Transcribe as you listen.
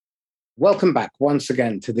Welcome back once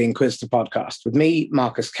again to the Inquisitor podcast with me,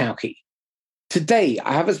 Marcus Cauchi. Today,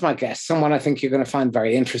 I have as my guest someone I think you're going to find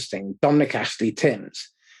very interesting, Dominic Astley-Timms.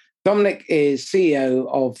 Dominic is CEO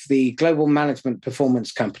of the global management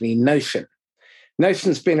performance company Notion.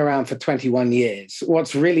 Notion's been around for 21 years.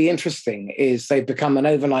 What's really interesting is they've become an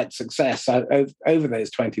overnight success over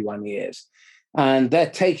those 21 years. And they're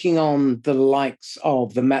taking on the likes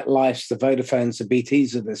of the MetLifes, the Vodafones, the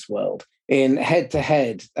BTs of this world in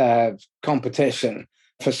head-to-head competition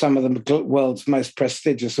for some of the world's most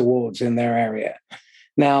prestigious awards in their area.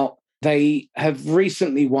 Now, they have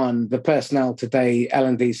recently won the Personnel Today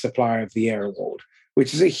L&D Supplier of the Year award,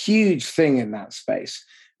 which is a huge thing in that space.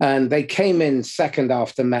 And they came in second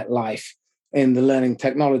after MetLife in the Learning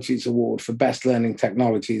Technologies Award for Best Learning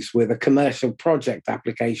Technologies with a commercial project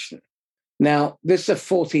application. Now, this is a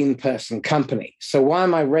 14-person company. So why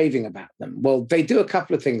am I raving about them? Well, they do a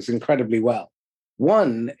couple of things incredibly well.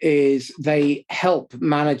 One is they help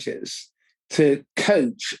managers to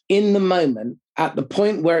coach in the moment at the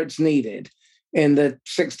point where it's needed in the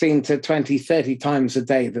 16 to 20, 30 times a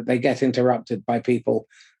day that they get interrupted by people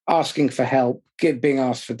asking for help, being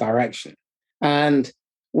asked for direction. And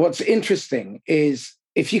what's interesting is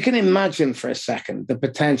if you can imagine for a second the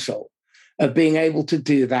potential of being able to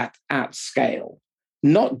do that at scale,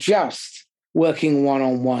 not just working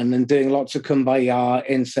one-on-one and doing lots of kumbaya,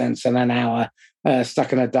 incense, and an hour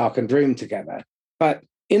stuck in a darkened room together. But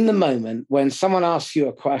in the moment, when someone asks you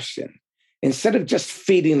a question, instead of just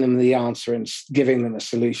feeding them the answer and giving them a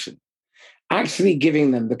solution, actually giving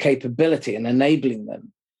them the capability and enabling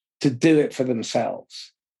them to do it for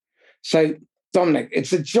themselves. So, Dominic,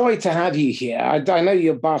 it's a joy to have you here. I know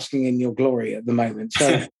you're basking in your glory at the moment.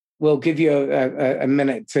 So we'll give you a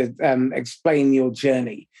minute to explain your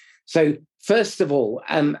journey. So first of all,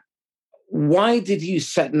 why did you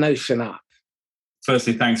set Notion up?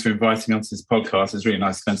 Firstly, thanks for inviting me onto this podcast. It's really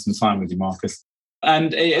nice to spend some time with you, Marcus.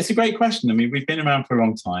 And it's a great question. I mean, we've been around for a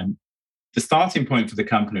long time. The starting point for the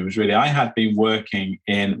company was really, I had been working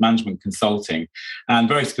in management consulting and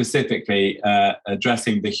very specifically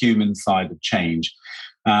addressing the human side of change.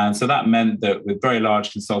 And so that meant that with very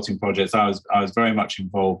large consulting projects, I was very much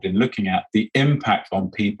involved in looking at the impact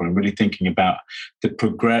on people and really thinking about the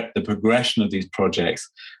progression of these projects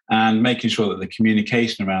and making sure that the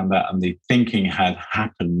communication around that and the thinking had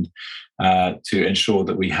happened to ensure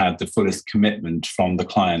that we had the fullest commitment from the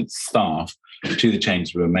client's staff to the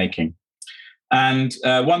changes we were making. And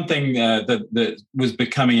one thing that was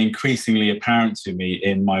becoming increasingly apparent to me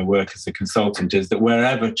in my work as a consultant is that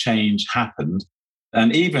wherever change happened,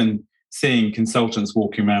 and even seeing consultants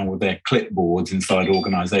walking around with their clipboards inside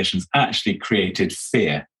organizations actually created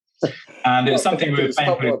fear. And it was something we were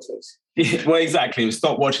thankfully... Well, exactly. It was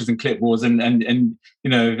stopwatches and clipboards. And you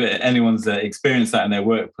know, if anyone's experienced that in their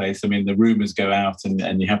workplace, I mean, the rumors go out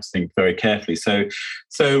and you have to think very carefully.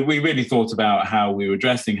 So we really thought about how we were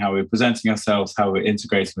dressing, how we were presenting ourselves, how we were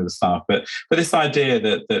integrating with the staff. But this idea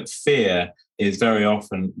that fear is very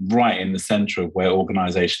often right in the center of where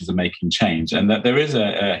organizations are making change, and that there is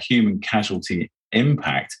a human casualty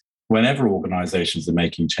impact whenever organizations are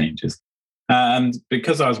making changes. And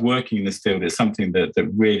because I was working in this field, it's something that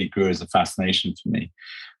really grew as a fascination for me.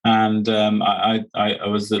 And I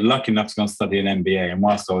was lucky enough to go and study an MBA. And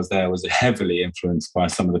whilst I was there, I was heavily influenced by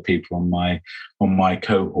some of the people on my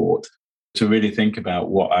cohort to really think about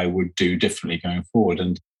what I would do differently going forward.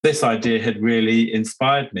 And this idea had really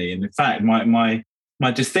inspired me. And in fact, my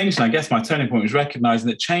distinction, I guess my turning point was recognizing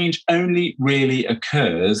that change only really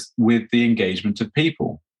occurs with the engagement of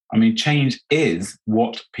people. I mean, change is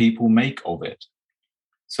what people make of it.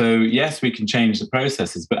 So yes, we can change the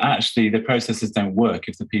processes, but actually the processes don't work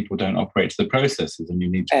if the people don't operate to the processes, and you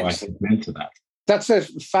need to buy people into that. That's a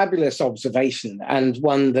fabulous observation, and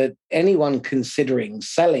one that anyone considering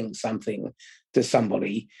selling something to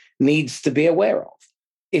somebody needs to be aware of.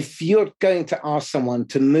 If you're going to ask someone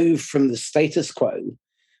to move from the status quo,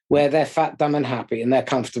 where they're fat, dumb, and happy, and they're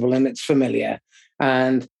comfortable, and it's familiar,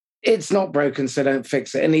 and it's not broken, so don't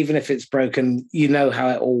fix it. And even if it's broken, you know how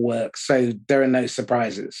it all works, so there are no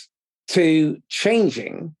surprises. To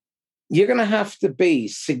changing, you're going to have to be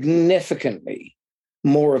significantly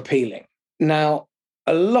more appealing. Now,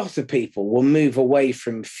 a lot of people will move away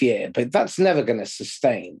from fear, but that's never going to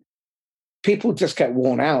sustain. People just get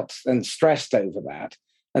worn out and stressed over that.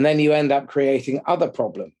 And then you end up creating other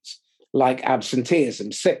problems like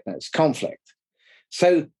absenteeism, sickness, conflict.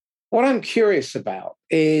 So what I'm curious about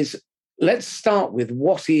is, let's start with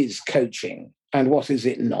what is coaching and what is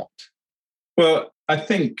it not? Well, I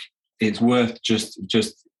think it's worth just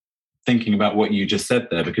thinking about what you just said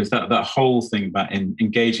there, because that whole thing about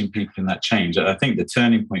engaging people in that change, I think the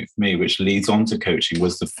turning point for me, which leads on to coaching,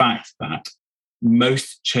 was the fact that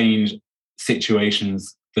most change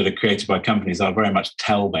situations that are created by companies are very much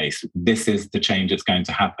tell-based. This is the change that's going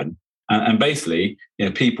to happen. And basically,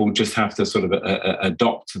 people just have to sort of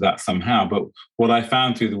adopt to that somehow. But what I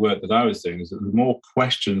found through the work that I was doing is that the more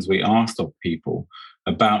questions we asked of people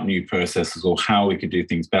about new processes or how we could do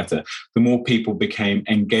things better, the more people became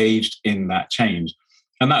engaged in that change.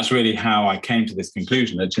 And that's really how I came to this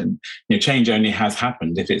conclusion that change only has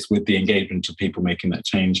happened if it's with the engagement of people making that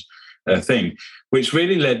change thing, which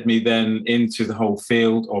really led me then into the whole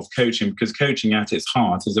field of coaching, because coaching at its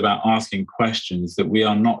heart is about asking questions that we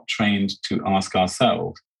are not trained to ask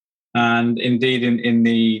ourselves. And indeed, in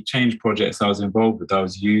the change projects I was involved with, I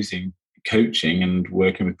was using coaching and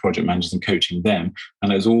working with project managers and coaching them.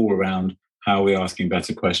 And it was all around how we're asking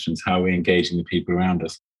better questions, how we're engaging the people around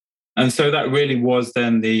us. And so that really was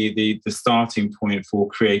then the starting point for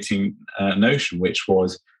creating Notion, which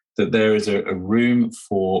was that there is a room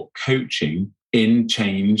for coaching in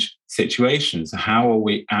change situations. How are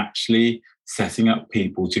we actually setting up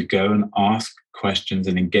people to go and ask questions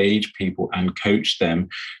and engage people and coach them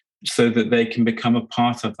so that they can become a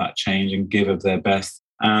part of that change and give of their best?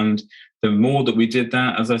 And the more that we did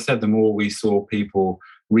that, as I said, the more we saw people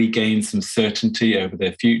regain some certainty over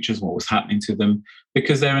their futures, what was happening to them,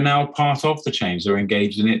 because they are now part of the change. They're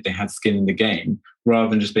engaged in it. They had skin in the game,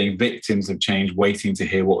 rather than just being victims of change, waiting to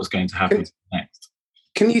hear what was going to happen next.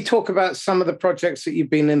 Can you talk about some of the projects that you've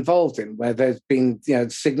been involved in where there's been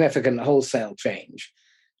significant wholesale change,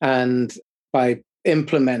 and by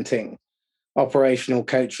implementing operational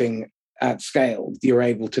coaching at scale, you're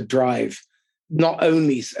able to drive not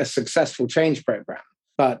only a successful change program,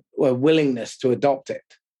 but a willingness to adopt it?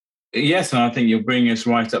 Yes, and I think you'll bring us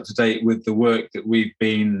right up to date with the work that we've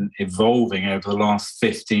been evolving over the last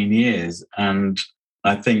 15 years. And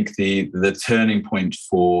I think the turning point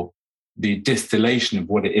for the distillation of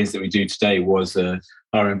what it is that we do today was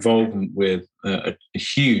our involvement with a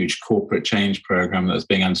huge corporate change program that was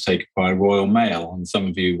being undertaken by Royal Mail. And some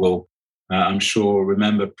of you will, I'm sure,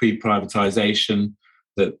 remember pre-privatisation,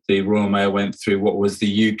 that the Royal Mail went through what was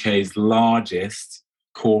the UK's largest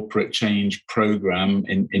corporate change program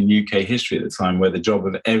in UK history at the time, where the job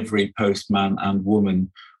of every postman and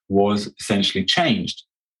woman was essentially changed.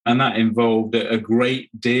 And that involved a great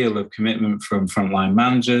deal of commitment from frontline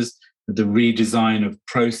managers, the redesign of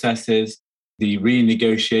processes, the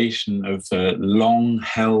renegotiation of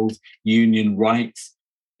long-held union rights.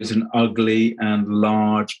 It was an ugly and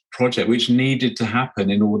large project which needed to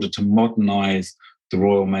happen in order to modernise the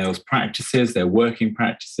Royal Mail's practices, their working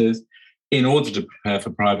practices, in order to prepare for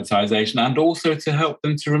privatisation, and also to help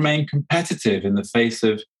them to remain competitive in the face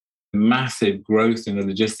of massive growth in the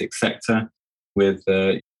logistics sector, with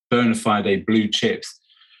bona fide blue chips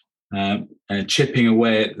chipping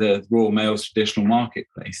away at the Royal Mail's traditional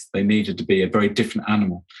marketplace. They needed to be a very different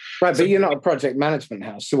animal. Right, but you're not a project management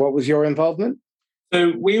house. So what was your involvement?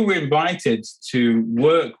 So we were invited to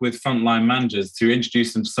work with frontline managers to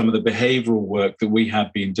introduce them to some of the behavioural work that we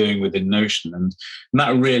have been doing within Notion. And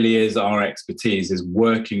that really is our expertise, is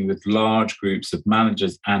working with large groups of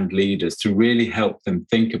managers and leaders to really help them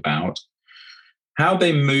think about how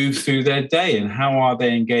they move through their day and how are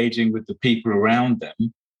they engaging with the people around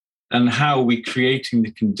them, and how are we creating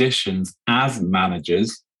the conditions as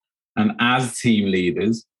managers and as team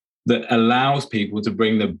leaders that allows people to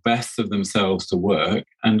bring the best of themselves to work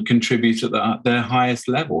and contribute at their highest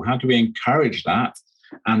level. How do we encourage that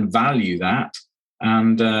and value that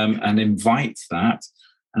and invite that?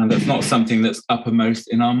 And that's not something that's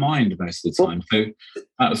uppermost in our mind most of the time. So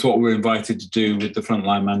that's what we're invited to do with the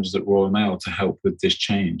frontline managers at Royal Mail to help with this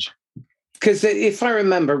change. Because if I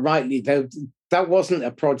remember rightly, that wasn't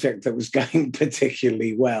a project that was going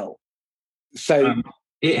particularly well. So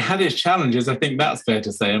it had its challenges. I think that's fair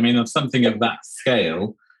to say. I mean, of something of that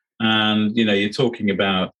scale, and you're talking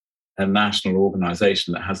about a national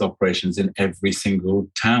organisation that has operations in every single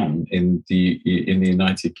town in the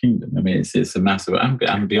United Kingdom. I mean, it's a massive,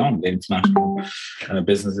 and beyond, international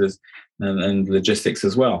businesses and logistics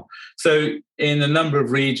as well. So in a number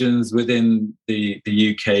of regions within the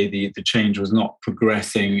UK, the change was not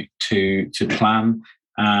progressing to plan,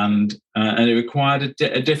 and it required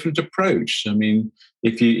a different approach. I mean,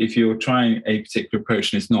 if you're trying a particular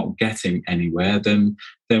approach and it's not getting anywhere, then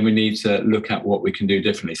we need to look at what we can do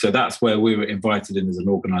differently. So that's where we were invited in as an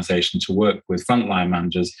organisation to work with frontline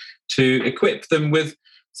managers to equip them with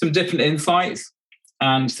some different insights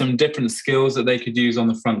and some different skills that they could use on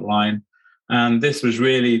the front line. And this was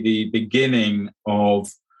really the beginning of,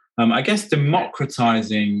 I guess,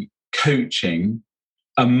 democratizing coaching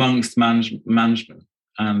amongst management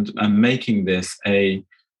and making this a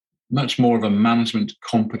much more of a management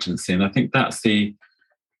competency. And I think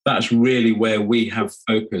that's really where we have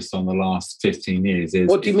focused on the last 15 years.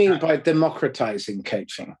 What do you mean by democratizing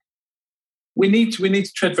coaching? We need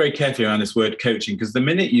to tread very carefully around this word coaching, because the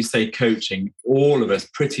minute you say coaching, all of us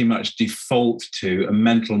pretty much default to a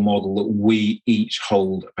mental model that we each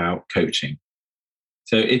hold about coaching.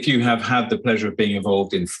 So if you have had the pleasure of being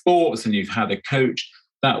involved in sports and you've had a coach,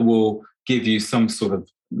 that will give you some sort of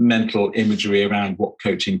mental imagery around what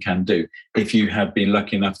coaching can do. If you have been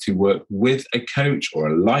lucky enough to work with a coach or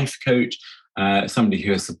a life coach, somebody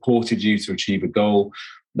who has supported you to achieve a goal,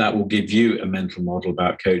 that will give you a mental model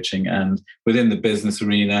about coaching. And within the business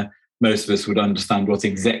arena, most of us would understand what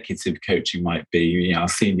executive coaching might be. Our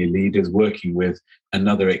senior leaders working with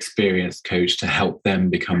another experienced coach to help them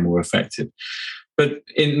become more effective. But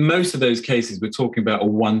in most of those cases, we're talking about a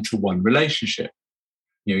one-to-one relationship.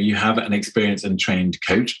 You have an experienced and trained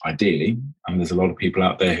coach, ideally. And there's a lot of people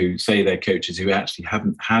out there who say they're coaches who actually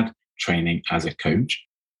haven't had training as a coach,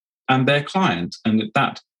 and their client. And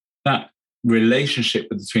that relationship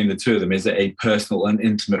between the two of them is a personal and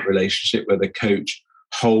intimate relationship where the coach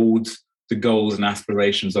holds the goals and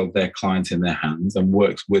aspirations of their client in their hands and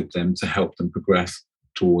works with them to help them progress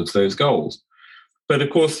towards those goals. But of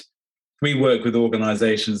course, we work with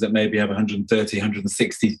organizations that maybe have 130,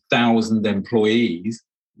 160,000 employees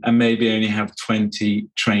and maybe only have 20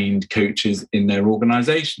 trained coaches in their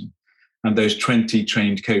organization. And those 20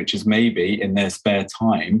 trained coaches maybe in their spare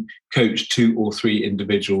time coach 2 or 3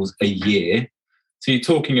 individuals a year. So you're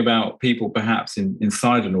talking about people perhaps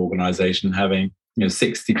inside an organization having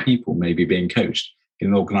 60 people maybe being coached in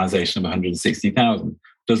an organization of 160,000.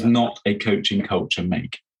 Does not a coaching culture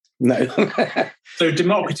make? No. So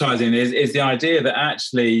democratizing is the idea that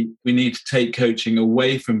actually we need to take coaching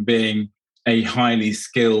away from being a highly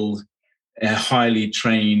skilled, a highly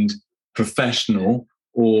trained professional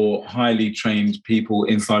or highly trained people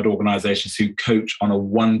inside organizations who coach on a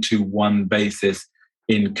one-to-one basis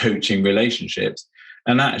in coaching relationships,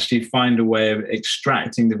 and actually find a way of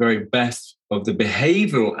extracting the very best of the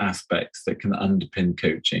behavioral aspects that can underpin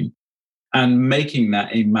coaching and making that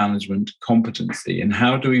a management competency. And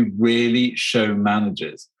how do we really show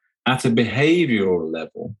managers at a behavioral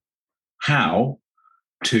level how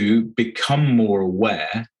to become more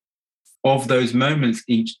aware of those moments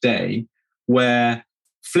each day where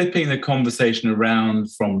flipping the conversation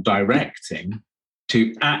around from directing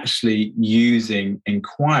to actually using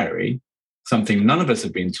inquiry, something none of us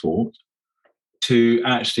have been taught, to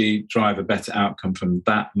actually drive a better outcome from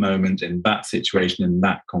that moment in that situation, in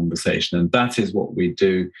that conversation. And that is what we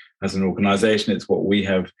do as an organization. It's what we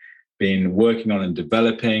have been working on and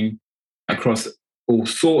developing across all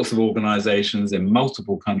sorts of organizations in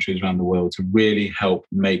multiple countries around the world to really help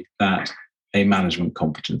make that a management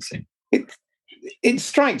competency. It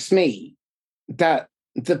strikes me that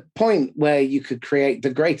the point where you could create the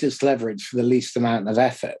greatest leverage for the least amount of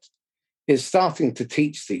effort is starting to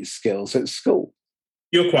teach these skills at school.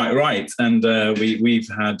 You're quite right. And we've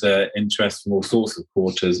had interest from all sorts of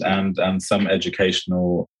quarters and some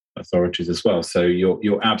educational authorities as well. So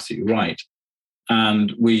you're absolutely right.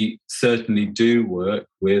 And we certainly do work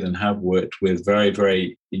with and have worked with very,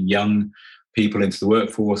 very young people into the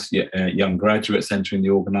workforce, young graduates entering the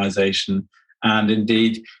organization, and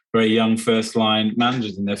indeed very young first-line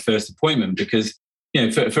managers in their first appointment. Because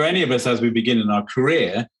for any of us as we begin in our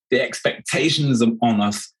career, the expectations on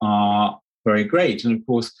us are very great. And of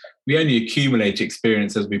course, we only accumulate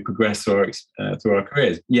experience as we progress through our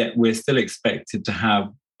careers, yet we're still expected to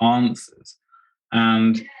have answers.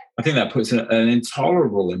 And I think that puts an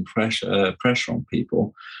intolerable pressure on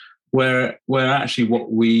people, where actually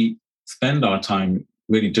what we spend our time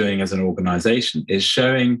really doing as an organization is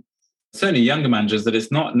showing certainly younger managers that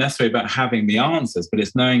it's not necessarily about having the answers, but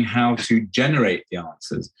it's knowing how to generate the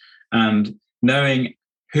answers and knowing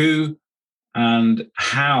who and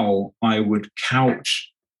how I would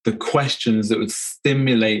couch the questions that would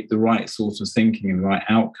stimulate the right sort of thinking and the right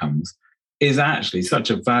outcomes is actually such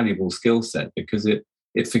a valuable skill set, because it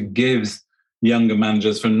forgives younger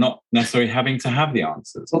managers from not necessarily having to have the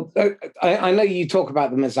answers. Well, I know you talk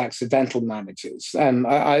about them as accidental managers.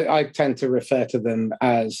 I tend to refer to them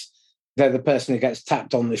as they're the person who gets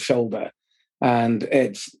tapped on the shoulder and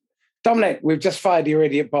it's, Dominic, we've just fired your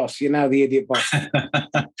idiot boss. You're now the idiot boss.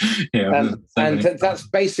 And that's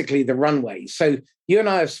basically the runway. So you and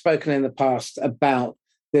I have spoken in the past about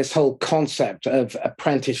this whole concept of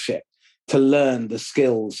apprenticeship to learn the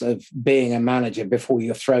skills of being a manager before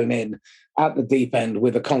you're thrown in at the deep end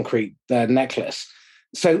with a concrete necklace.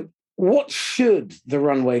 So what should the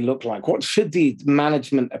runway look like? What should the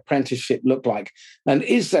management apprenticeship look like? And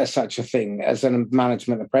is there such a thing as a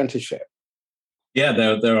management apprenticeship? Yeah,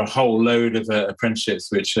 there are a whole load of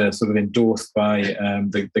apprenticeships which are sort of endorsed by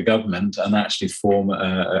the government and actually form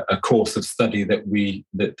a course of study that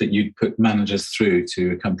you put managers through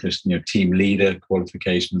to accomplish team leader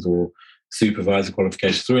qualifications or supervisor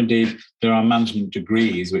qualifications, or indeed there are management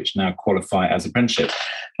degrees which now qualify as apprenticeships.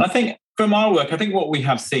 And I think from our work, I think what we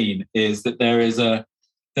have seen is that there's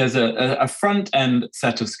a front end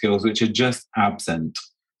set of skills which are just absent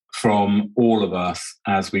from all of us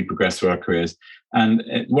as we progress through our careers. And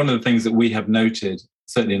one of the things that we have noted,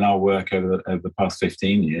 certainly in our work over the past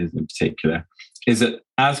 15 years in particular, is that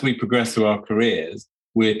as we progress through our careers,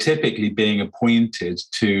 we're typically being appointed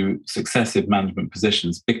to successive management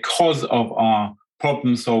positions because of our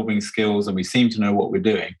problem-solving skills, and we seem to know what we're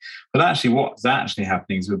doing. But actually, what's actually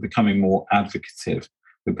happening is we're becoming more advocative.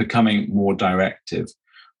 We're becoming more directive.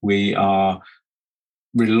 We are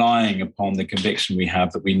relying upon the conviction we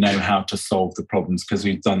have that we know how to solve the problems because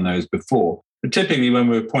we've done those before. But typically, when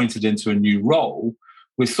we're appointed into a new role,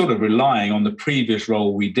 we're sort of relying on the previous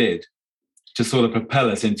role we did to sort of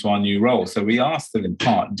propel us into our new role. So we are still in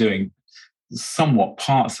part doing somewhat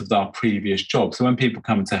parts of our previous job. So when people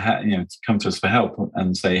come to come to us for help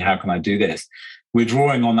and say, how can I do this? We're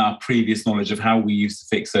drawing on our previous knowledge of how we used to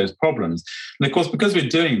fix those problems. And of course, because we're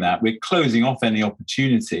doing that, we're closing off any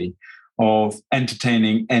opportunity of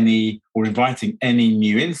entertaining any or inviting any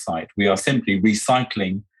new insight. We are simply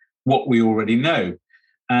recycling what we already know.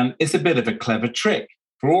 And it's a bit of a clever trick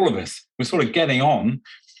for all of us. We're sort of getting on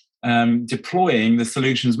deploying the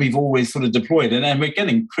solutions we've always sort of deployed. And we're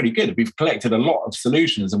getting pretty good. We've collected a lot of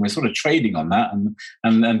solutions and we're sort of trading on that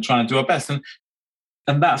and trying to do our best.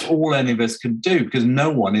 And that's all any of us can do, because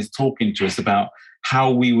no one is talking to us about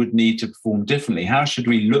how we would need to perform differently. How should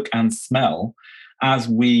we look and smell as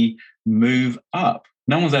we move up?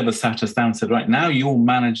 No one's ever sat us down and said, right, now you're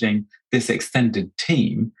managing this extended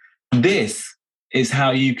team. This is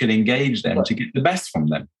how you can engage them to get the best from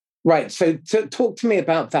them. Right. So talk to me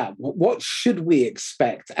about that. What should we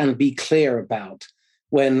expect and be clear about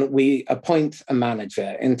when we appoint a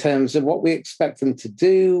manager in terms of what we expect them to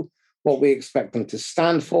do, what we expect them to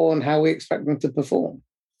stand for, and how we expect them to perform?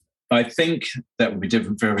 I think that would be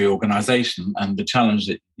different for every organisation. And the challenge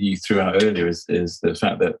that you threw out earlier is the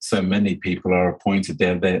fact that so many people are appointed,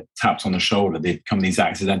 they're tapped on the shoulder, they become these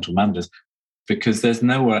accidental managers, because there's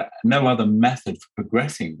no other method for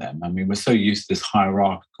progressing them. I mean, we're so used to this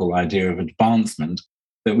hierarchical idea of advancement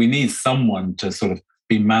that we need someone to sort of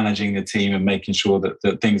be managing the team and making sure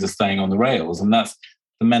that things are staying on the rails. And that's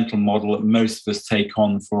the mental model that most of us take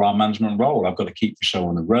on for our management role. I've got to keep the show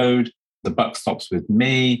on the road. The buck stops with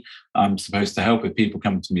me. I'm supposed to help if people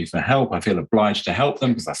come to me for help. I feel obliged to help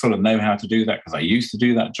them because I sort of know how to do that because I used to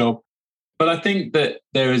do that job. But I think that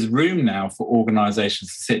there is room now for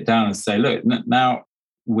organizations to sit down and say, look, now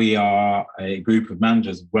we are a group of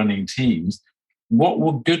managers running teams. What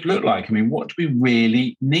would good look like? I mean, what do we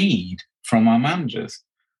really need from our managers?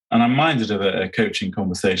 And I'm minded of a coaching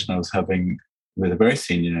conversation I was having with a very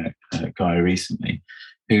senior guy recently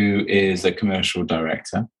who is a commercial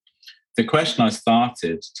director. The question I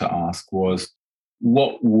started to ask was,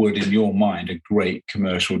 what would, in your mind, a great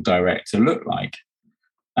commercial director look like?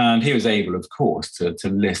 And he was able, of course, to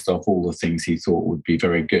list off all the things he thought would be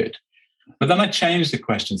very good. But then I changed the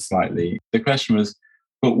question slightly. The question was,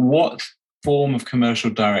 but what form of commercial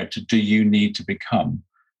director do you need to become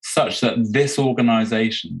such that this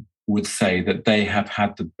organization would say that they have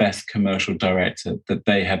had the best commercial director that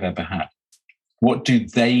they have ever had? What do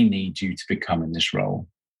they need you to become in this role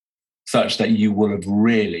such that you will have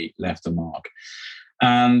really left a mark?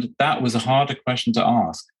 And that was a harder question to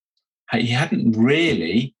ask. He hadn't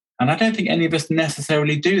really, and I don't think any of us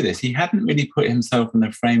necessarily do this, he hadn't really put himself in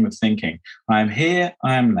the frame of thinking, I am here,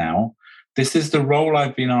 I am now, this is the role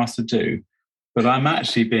I've been asked to do, but I'm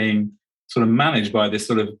actually being sort of managed by this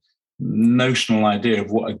sort of notional idea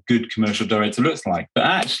of what a good commercial director looks like. But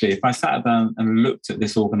actually, if I sat down and looked at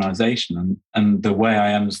this organization and the way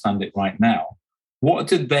I understand it right now, what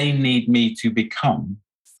do they need me to become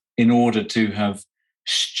in order to have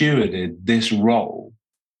stewarded this role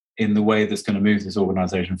in the way that's going to move this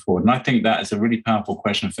organization forward? And I think that is a really powerful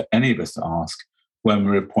question for any of us to ask when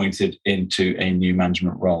we're appointed into a new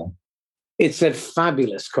management role. It's a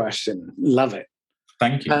fabulous question. Love it.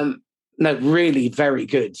 Thank you. No, really very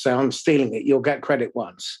good. So I'm stealing it. You'll get credit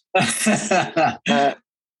once.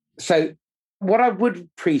 So what I would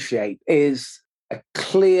appreciate is a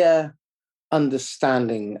clear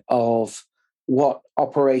understanding of what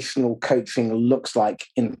operational coaching looks like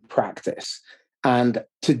in practice. and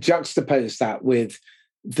to juxtapose that with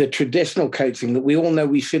the traditional coaching that we all know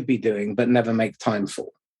we should be doing, but never make time for.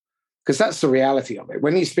 Because that's the reality of it.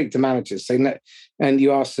 When you speak to managers and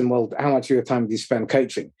you ask them, well, how much of your time do you spend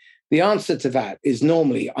coaching? The answer to that is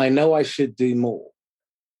normally, I know I should do more.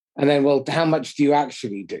 And then, well, how much do you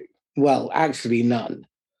actually do? Well, actually none.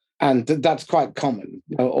 And that's quite common,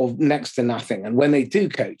 or next to nothing. And when they do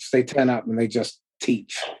coach, they turn up and they just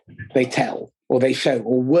teach, they tell, or they show,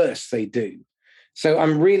 or worse, they do. So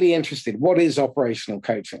I'm really interested. What is operational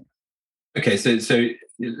coaching? Okay, so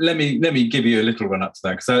let me give you a little run up to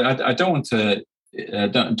that, because I don't want to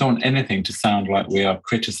don't want anything to sound like we are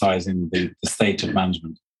criticizing the state of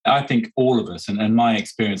management. I think all of us, and my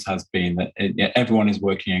experience has been that everyone is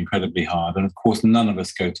working incredibly hard, and of course none of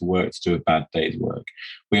us go to work to do a bad day's work.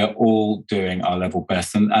 We are all doing our level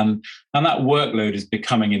best, and that workload is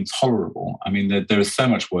becoming intolerable. I mean, there is so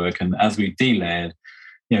much work, and as we delayered,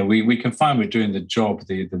 we can find we're doing the job,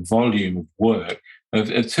 the volume of work of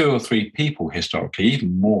 2 or 3 people historically,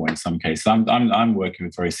 even more in some cases. I'm working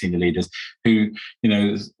with very senior leaders who,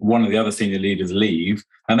 one of the other senior leaders leave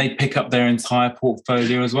and they pick up their entire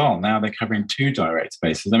portfolio as well. Now they're covering 2 direct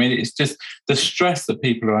spaces. I mean, it's just the stress that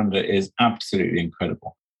people are under is absolutely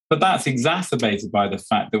incredible. But that's exacerbated by the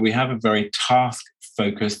fact that we have a very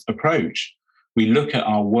task-focused approach. We look at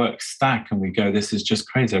our work stack and we go, this is just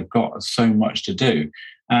crazy. I've got so much to do.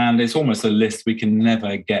 And it's almost a list we can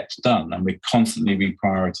never get done. And we're constantly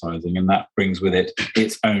reprioritizing. And that brings with it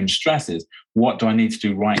its own stresses. What do I need to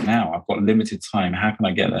do right now? I've got limited time. How can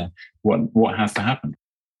I get there? What has to happen?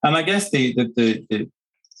 And I guess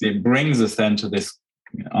it brings us then to this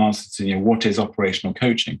answer to, what is operational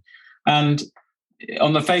coaching? And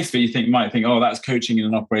on the face of it, you might think, oh, that's coaching in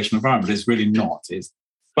an operational environment. But it's really not. It's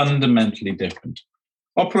fundamentally different.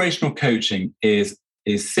 Operational coaching is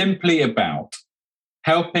simply about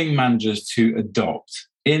helping managers to adopt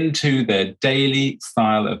into their daily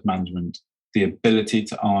style of management the ability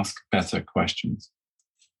to ask better questions.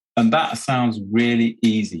 And that sounds really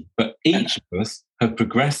easy, but each of us have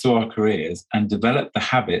progressed through our careers and developed the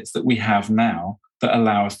habits that we have now that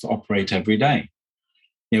allow us to operate every day.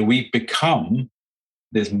 We've become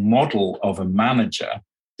this model of a manager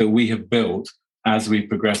that we have built as we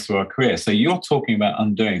progress through our career. So you're talking about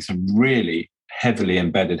undoing some really heavily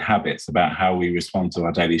embedded habits about how we respond to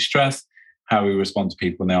our daily stress, how we respond to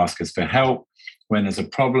people when they ask us for help, when there's a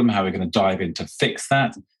problem, how we're going to dive in to fix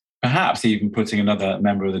that, perhaps even putting another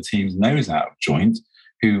member of the team's nose out of joint,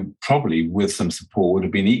 who probably with some support would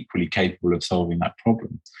have been equally capable of solving that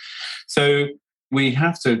problem. So we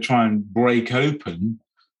have to try and break open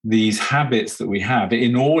these habits that we have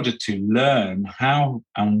in order to learn how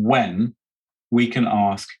and when we can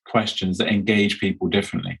ask questions that engage people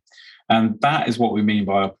differently. And that is what we mean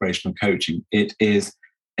by operational coaching. It is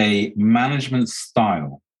a management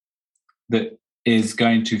style that is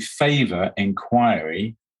going to favor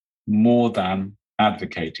inquiry more than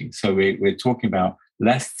advocating. So we're talking about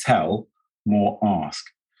less tell, more ask.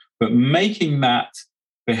 But making that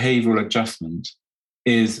behavioral adjustment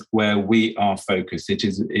is where we are focused. It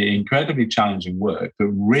is incredibly challenging work, but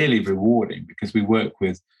really rewarding, because we work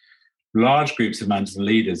with large groups of managers and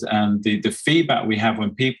leaders. And the feedback we have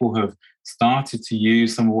when people have started to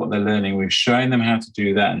use some of what they're learning, we've shown them how to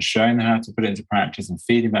do that and showing them how to put it into practice and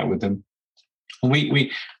feeding back with them.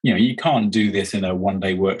 We you can't do this in a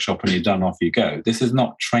one-day workshop and you're done, off you go. This is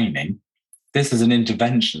not training. This is an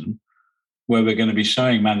intervention where we're going to be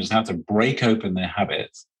showing managers how to break open their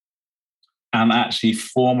habits and actually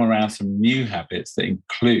form around some new habits that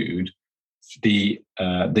include the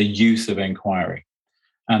use of inquiry.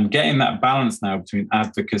 And getting that balance now between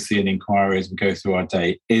advocacy and inquiry as we go through our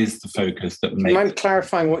day is the focus that makes. Do you mind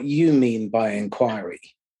clarifying what you mean by inquiry?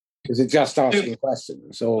 Is it just asking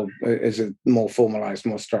questions, or is it more formalized,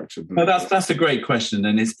 more structured? No, that's a great question,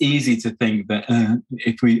 and it's easy to think that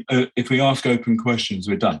if we ask open questions,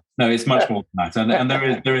 we're done. No, it's much more than that, and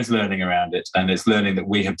there is learning around it, and it's learning that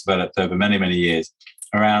we have developed over many, many years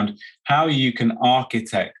around how you can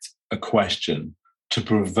architect a question to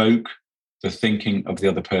provoke the thinking of the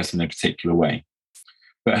other person in a particular way,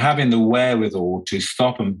 but having the wherewithal to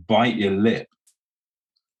stop and bite your lip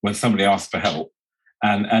when somebody asks for help.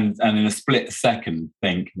 And in a split second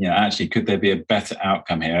think, actually, could there be a better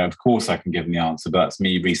outcome here? Of course I can give them the answer, but that's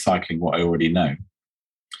me recycling what I already know.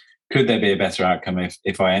 Could there be a better outcome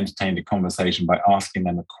if I entertained a conversation by asking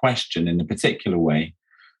them a question in a particular way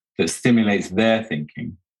that stimulates their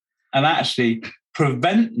thinking and actually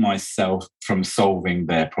prevent myself from solving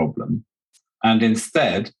their problem and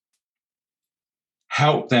instead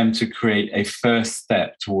help them to create a first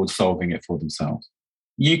step towards solving it for themselves?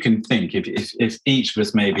 you can think if each of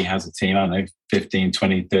us maybe has a team, I don't know, 15,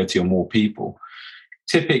 20, 30 or more people,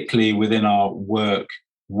 typically within our work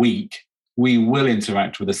week, we will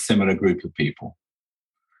interact with a similar group of people.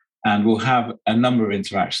 And we'll have a number of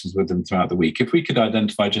interactions with them throughout the week. If we could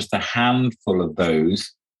identify just a handful of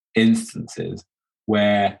those instances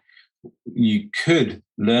where you could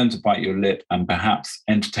learn to bite your lip and perhaps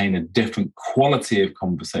entertain a different quality of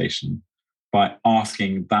conversation by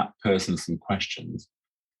asking that person some questions.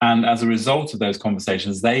 And as a result of those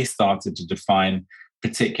conversations, they started to define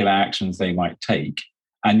particular actions they might take,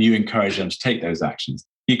 and you encourage them to take those actions.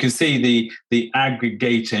 You can see the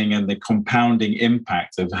aggregating and the compounding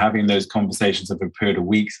impact of having those conversations over a period of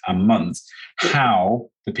weeks and months, how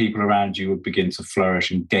the people around you would begin to flourish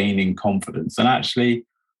and gaining confidence and actually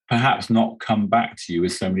perhaps not come back to you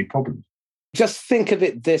with so many problems. Just think of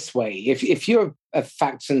it this way. If you're a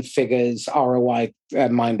facts and figures,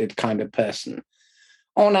 ROI-minded kind of person,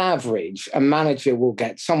 on average, a manager will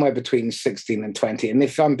get somewhere between 16 and 20. And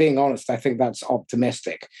if I'm being honest, I think that's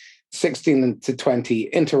optimistic. 16 to 20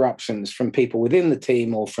 interruptions from people within the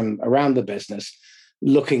team or from around the business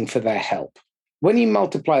looking for their help. When you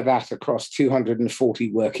multiply that across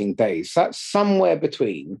 240 working days, that's somewhere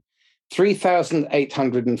between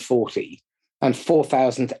 3,840 and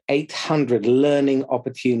 4,800 learning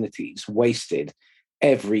opportunities wasted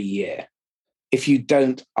every year if you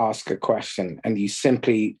don't ask a question and you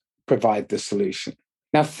simply provide the solution.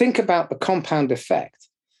 Now, think about the compound effect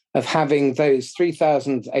of having those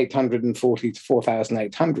 3,840 to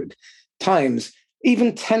 4,800 times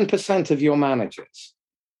even 10% of your managers.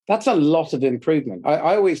 That's a lot of improvement.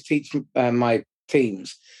 I always teach my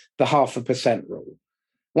teams the 0.5% rule.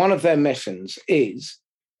 One of their missions is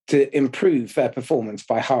to improve their performance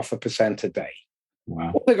by 0.5% a day.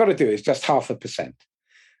 Wow. All they've got to do is just 0.5%.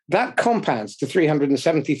 That compounds to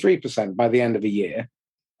 373% by the end of a year.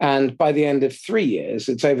 And by the end of 3 years,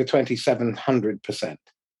 it's over 2,700%.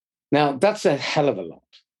 Now, that's a hell of a lot.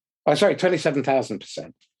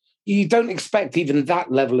 27,000%. You don't expect even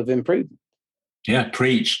that level of improvement. Yeah,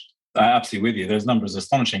 preach. Absolutely with you. Those numbers are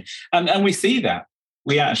astonishing. And we see that.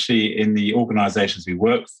 We actually, in the organizations we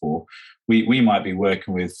work for, we might be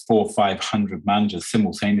working with 400 or 500 managers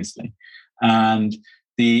simultaneously. And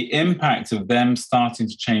the impact of them starting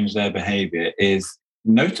to change their behavior is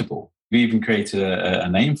notable. We even created a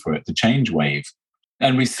name for it, the change wave.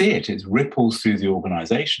 And we see it, it ripples through the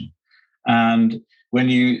organization. And when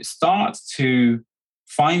you start to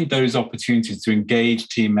find those opportunities to engage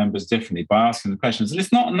team members differently by asking the questions, and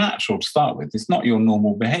it's not natural to start with. It's not your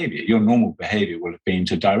normal behavior. Your normal behavior would have been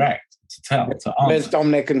to direct, to tell, to answer. Where's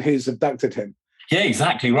Dominic and who's abducted him? Yeah,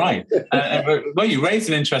 exactly right. Well, you raised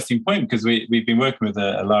an interesting point because we've been working with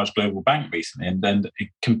a large global bank recently, and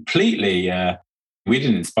completely, we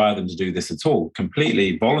didn't inspire them to do this at all,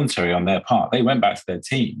 completely voluntary on their part. They went back to their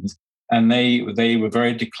teams and they were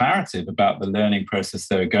very declarative about the learning process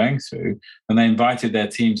they were going through, and they invited their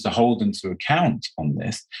teams to hold them to account on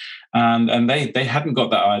this. And they hadn't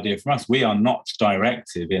got that idea from us. We are not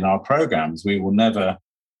directive in our programs. We never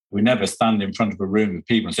stand in front of a room of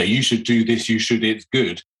people and say, you should do this, you should, it's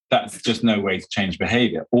good. That's just no way to change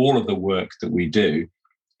behavior. All of the work that we do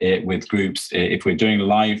with groups, if we're doing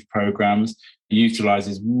live programs,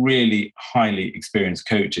 utilizes really highly experienced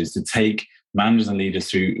coaches to take managers and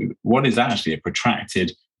leaders through what is actually a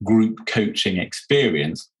protracted group coaching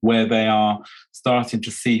experience where they are starting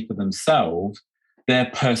to see for themselves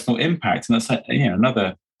their personal impact. And that's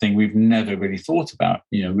another thing we've never really thought about.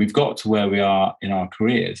 We've got to where we are in our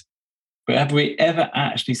careers, but have we ever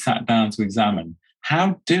actually sat down to examine,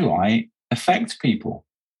 how do I affect people?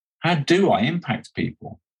 How do I impact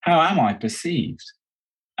people? How am I perceived?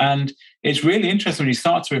 And it's really interesting when you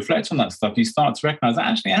start to reflect on that stuff, you start to recognize,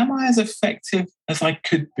 actually, am I as effective as I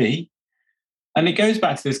could be? And it goes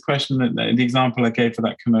back to this question, that the example I gave for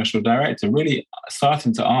that commercial director, really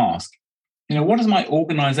starting to ask, what does my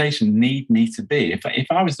organization need me to be?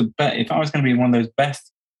 If I was going to be one of those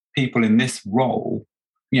best people in this role,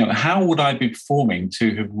 how would I be performing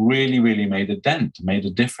to have really, really made a dent, made a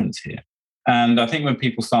difference here? And I think when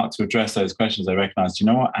people start to address those questions, they recognize,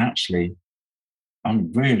 actually,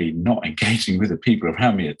 I'm really not engaging with the people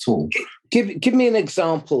around me at all. Give me an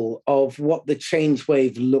example of what the change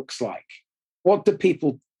wave looks like. What do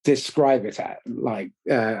people describe it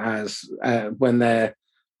as when they're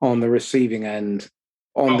on the receiving end,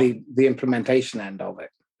 on the implementation end of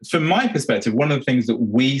it? From my perspective, one of the things that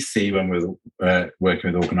we see when we're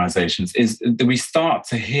working with organizations is that we start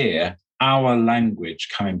to hear our language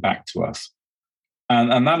coming back to us.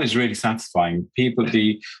 And that is really satisfying.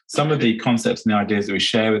 Some of the concepts and the ideas that we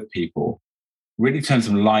share with people really turn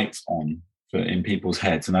some lights on in people's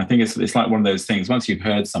heads. And I think it's like one of those things. Once you've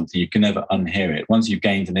heard something, you can never unhear it. Once you've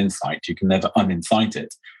gained an insight, you can never unincite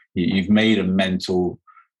it. You've made a mental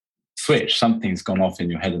switch. Something's gone off in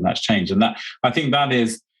your head, and that's changed. And that, I think, that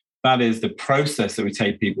is the process that we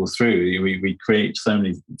take people through. We create so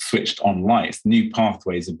many switched on lights. New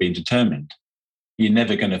pathways have been determined. You're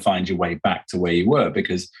never going to find your way back to where you were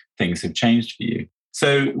because things have changed for you.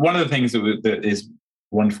 So one of the things that is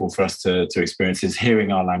wonderful for us to experience is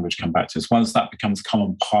hearing our language come back to us. Once that becomes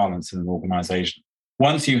common parlance in an organization,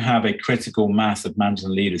 once you have a critical mass of managers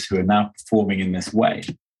and leaders who are now performing in this way,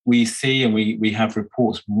 we see and we have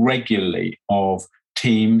reports regularly of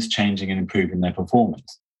teams changing and improving their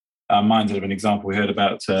performance. I'm reminded of an example we heard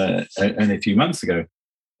about only a few months ago.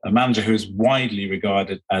 A manager who is widely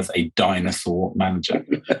regarded as a dinosaur manager,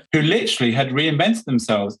 who literally had reinvented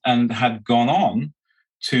themselves and had gone on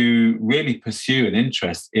to really pursue an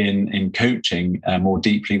interest in coaching more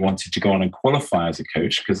deeply, wanted to go on and qualify as a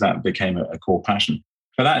coach because that became a core passion.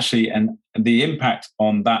 But actually, and the impact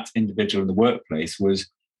on that individual in the workplace was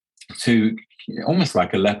to, almost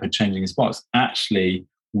like a leopard changing his spots, actually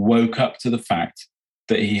woke up to the fact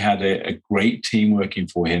that he had a great team working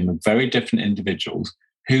for him, of very different individuals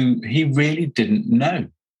who he really didn't know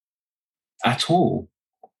at all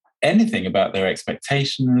anything about their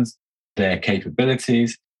expectations, their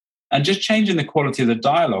capabilities, and just changing the quality of the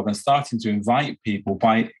dialogue and starting to invite people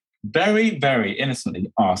by very, very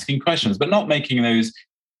innocently asking questions, but not making those,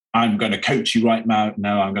 I'm going to coach you right now,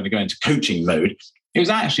 no, I'm going to go into coaching mode. It was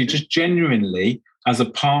actually just genuinely, as a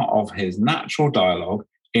part of his natural dialogue,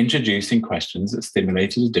 introducing questions that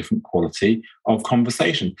stimulated a different quality of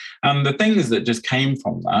conversation. And the things that just came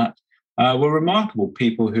from that were remarkable.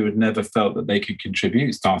 People who had never felt that they could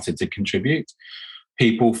contribute started to contribute.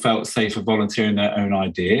 People felt safer volunteering their own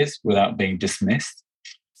ideas without being dismissed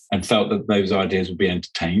and felt that those ideas would be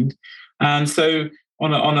entertained. And so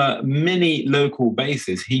on a mini local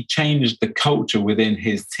basis, he changed the culture within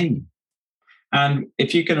his team. And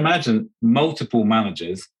if you can imagine multiple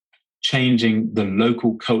managers changing the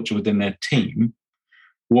local culture within their team,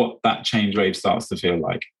 what that change wave starts to feel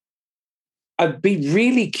like. I'd be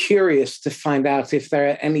really curious to find out if there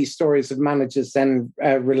are any stories of managers then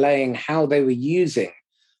relaying how they were using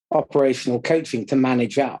operational coaching to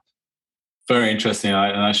manage up. Very interesting.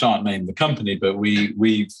 I shan't name the company, but we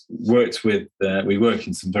work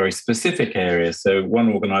in some very specific areas. So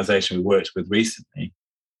one organization we worked with recently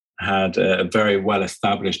had a very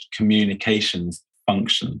well-established communications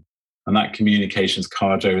function. And that communications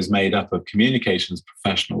cadre was made up of communications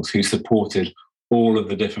professionals who supported all of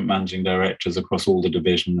the different managing directors across all the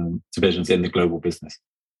divisions in the global business.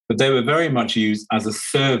 But they were very much used as a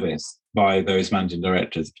service by those managing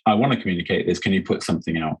directors. I want to communicate this. Can you put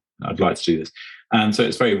something out? I'd like to do this. And so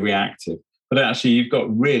it's very reactive. But actually, you've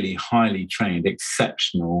got really highly trained,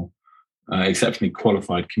 exceptionally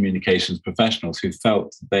qualified communications professionals who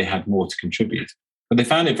felt they had more to contribute. But they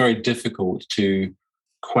found it very difficult to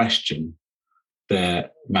question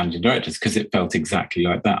their managing directors because it felt exactly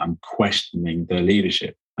like that. I'm questioning their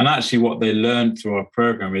leadership. And actually what they learned through our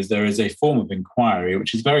program is there is a form of inquiry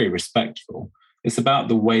which is very respectful. It's about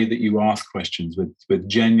the way that you ask questions with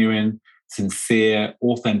genuine, sincere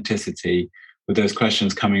authenticity, with those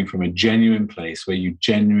questions coming from a genuine place where you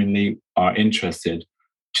genuinely are interested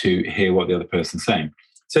to hear what the other person's saying.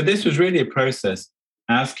 So this was really a process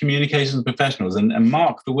as communications professionals, and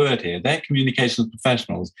mark the word here, they're communications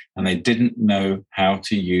professionals and they didn't know how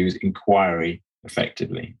to use inquiry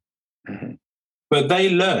effectively. Mm-hmm. But they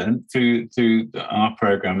learned through our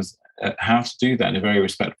programs how to do that in a very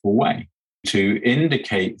respectful way, to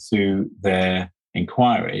indicate through their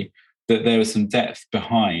inquiry that there was some depth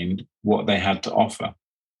behind what they had to offer.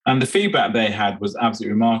 And the feedback they had was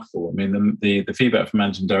absolutely remarkable. I mean, the feedback from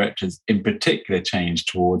managing directors in particular changed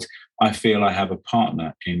towards, I feel I have a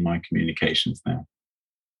partner in my communications now.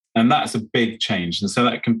 And that's a big change. And so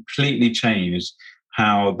that completely changed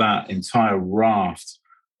how that entire raft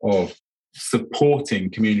of supporting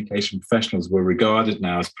communication professionals were regarded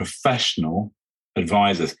now as professional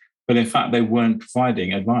advisors. But in fact, they weren't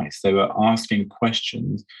providing advice. They were asking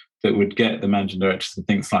questions that would get the managing directors to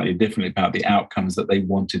think slightly differently about the outcomes that they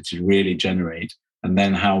wanted to really generate. And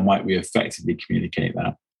then how might we effectively communicate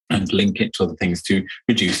that and link it to other things to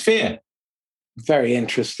reduce fear? Very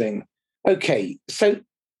interesting. Okay, so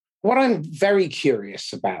what I'm very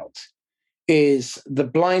curious about is the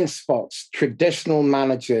blind spots traditional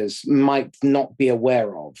managers might not be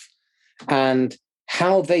aware of and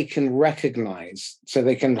how they can recognize, so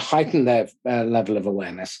they can heighten their level of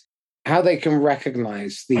awareness, how they can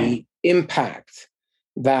recognize the impact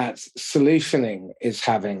that solutioning is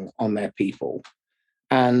having on their people,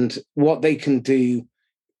 and what they can do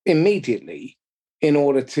immediately in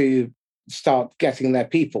order to start getting their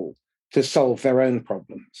people to solve their own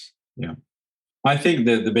problems. Yeah. I think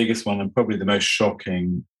that the biggest one, and probably the most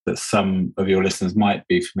shocking that some of your listeners might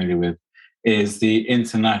be familiar with, is the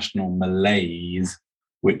international malaise,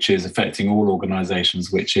 which is affecting all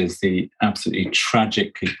organizations, which is the absolutely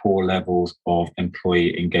tragically poor levels of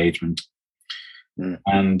employee engagement.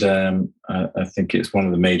 And I think it's one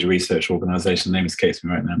of the major research organizations, the name escapes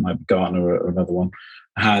me right now, it might be Gartner or another one,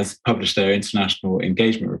 has published their international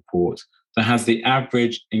engagement report that has the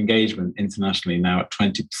average engagement internationally now at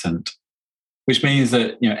 20%, which means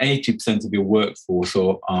that 80% of your workforce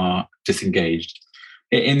are disengaged.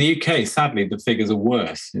 In the UK, sadly, the figures are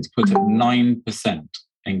worse. It's put at 9%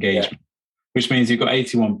 engagement, which means you've got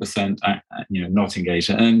 81% not engaged.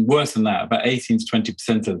 And worse than that, about 18 to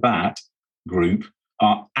 20% of that group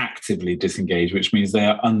are actively disengaged, which means they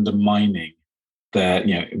are undermining their,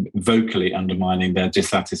 vocally undermining their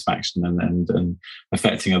dissatisfaction and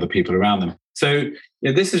affecting other people around them. So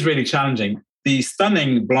this is really challenging. The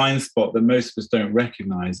stunning blind spot that most of us don't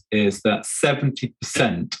recognize is that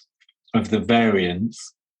 70% of the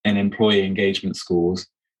variance in employee engagement scores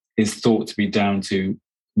is thought to be down to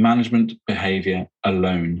management behavior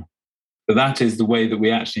alone. So that is the way that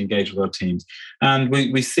we actually engage with our teams. And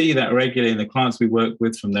we see that regularly in the clients we work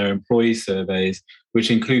with from their employee surveys,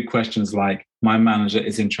 which include questions like, my manager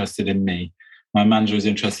is interested in me. My manager is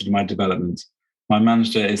interested in my development. My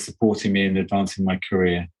manager is supporting me in advancing my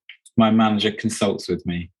career. My manager consults with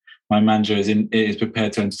me. My manager is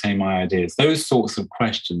prepared to entertain my ideas. Those sorts of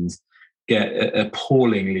questions get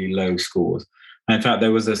appallingly low scores. And in fact,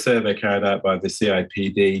 there was a survey carried out by the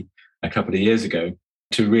CIPD a couple of years ago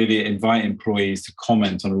to really invite employees to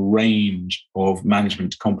comment on a range of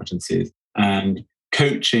management competencies. And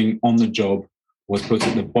coaching on the job was put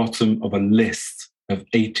at the bottom of a list of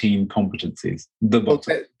 18 competencies. Well,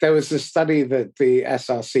 there was a study that the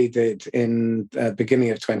SRC did in the beginning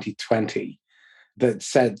of 2020 that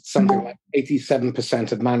said something like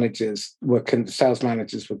 87% of managers sales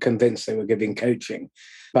managers were convinced they were giving coaching,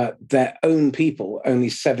 but their own people, only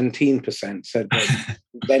 17% said they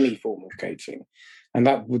did any form of coaching. And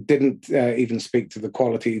that didn't even speak to the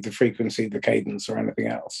quality, the frequency, the cadence, or anything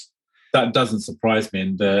else. That doesn't surprise me.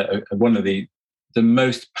 And one of the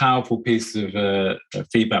most powerful pieces of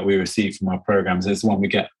feedback we receive from our programs is the one we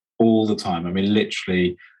get all the time. I mean,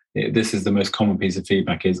 literally, this is the most common piece of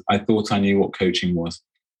feedback is, I thought I knew what coaching was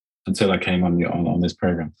until I came on this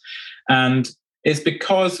program. And it's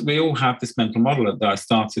because we all have this mental model that I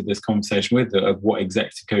started this conversation with of what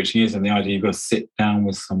executive coaching is, and the idea you've got to sit down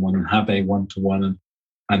with someone and have a one-to-one,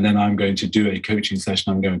 and then I'm going to do a coaching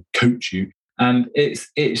session. I'm going to coach you. And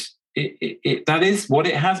that is what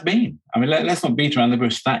it has been. I mean, let's not beat around the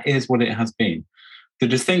bush. That is what it has been. The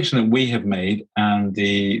distinction that we have made and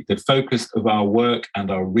the focus of our work and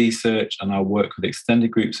our research and our work with extended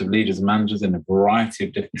groups of leaders and managers in a variety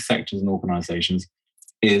of different sectors and organizations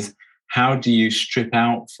is, how do you strip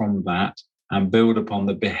out from that and build upon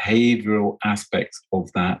the behavioral aspects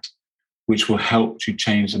of that, which will help to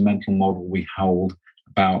change the mental model we hold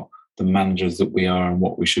about the managers that we are and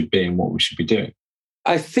what we should be and what we should be doing?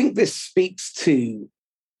 I think this speaks to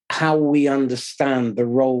how we understand the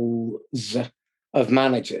roles of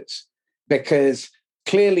managers, because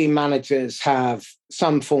clearly managers have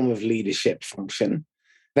some form of leadership function.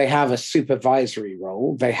 They have a supervisory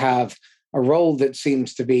role. They have a role that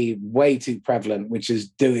seems to be way too prevalent, which is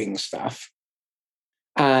doing stuff.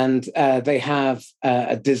 And they have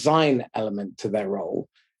a design element to their role.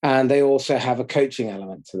 And they also have a coaching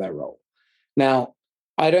element to their role. Now,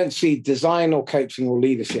 I don't see design or coaching or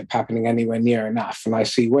leadership happening anywhere near enough. And I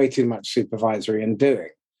see way too much supervisory and doing.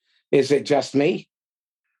 Is it just me?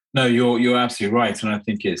 No, you're absolutely right. And I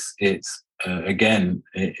think it's again,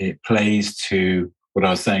 it plays to what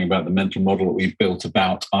I was saying about the mental model that we've built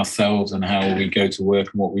about ourselves and how we go to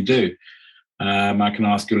work and what we do. I can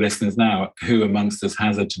ask your listeners now, who amongst us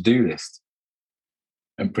has a to-do list?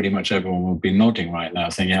 And pretty much everyone will be nodding right now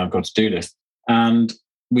saying, yeah, I've got a to-do list. And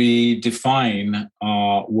we define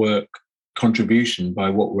our work contribution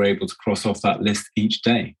by what we're able to cross off that list each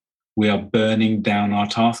day. We are burning down our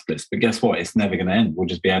task list. But guess what? It's never going to end. We'll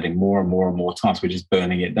just be adding more and more and more tasks. We're just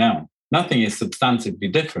burning it down. Nothing is substantively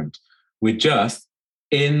different. We're just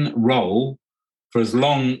in role for as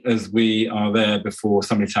long as we are there before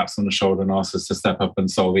somebody taps on the shoulder and asks us to step up and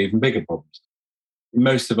solve even bigger problems.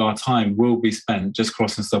 Most of our time will be spent just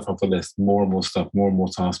crossing stuff off the list, more and more stuff, more and more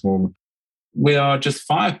tasks, more and more. We are just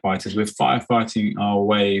firefighters. We're firefighting our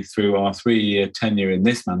way through our 3-year tenure in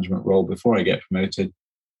this management role before I get promoted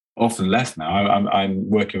often less now. I'm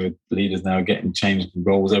working with leaders now getting changed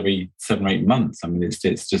roles every 7 or 8 months. I mean,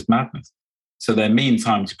 it's just madness. So their mean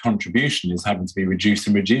time to contribution is having to be reduced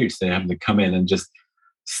and reduced. They're having to come in and just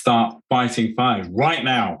start fighting fires right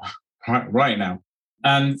now.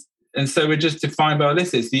 And so we're just defined by our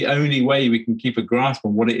list. It's the only way we can keep a grasp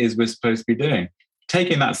on what it is we're supposed to be doing.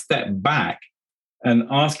 Taking that step back and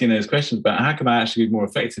asking those questions about how can I actually be more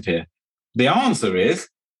effective here? The answer is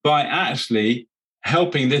by actually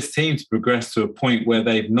helping this team to progress to a point where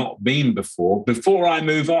they've not been before I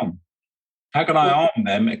move on. How can I arm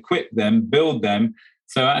them, equip them, build them,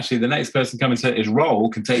 so actually the next person coming to his role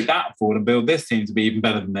can take that forward and build this team to be even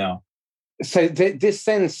better than they are? So this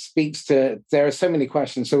then speaks to, there are so many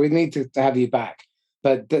questions, so we need to have you back.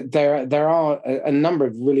 But there are a number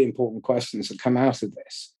of really important questions that come out of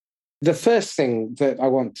this. The first thing that I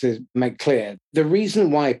want to make clear, the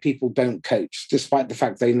reason why people don't coach, despite the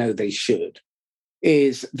fact they know they should,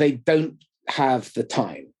 is they don't have the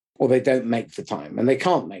time, or they don't make the time, and they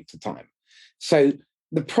can't make the time. So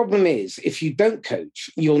the problem is, if you don't coach,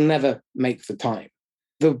 you'll never make the time.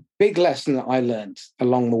 The big lesson that I learned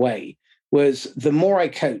along the way was the more I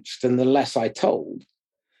coached and the less I told,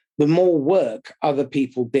 the more work other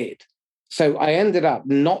people did. So I ended up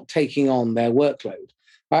not taking on their workload.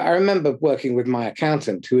 I remember working with my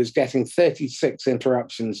accountant who was getting 36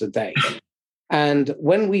 interruptions a day. And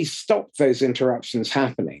when we stopped those interruptions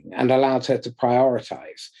happening and allowed her to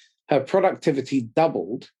prioritize, her productivity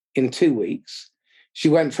doubled in 2 weeks. She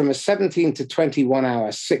went from a 17 to 21 hour,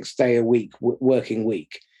 6-day a week working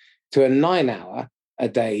week to a 9-hour a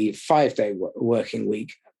day, 5-day working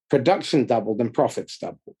week. Production doubled and profits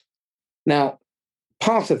doubled. Now,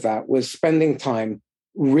 part of that was spending time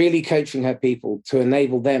really coaching her people to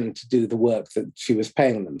enable them to do the work that she was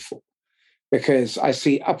paying them for. Because I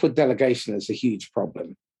see upward delegation as a huge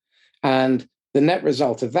problem. And the net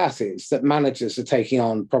result of that is that managers are taking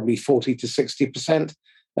on probably 40 to 60%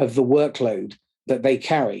 of the workload that they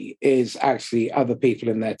carry is actually other people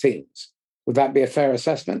in their teams. Would that be a fair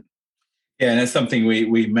assessment? Yeah, and it's something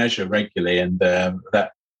we measure regularly, and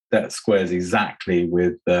that squares exactly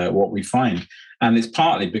with what we find. And it's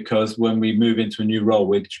partly because when we move into a new role,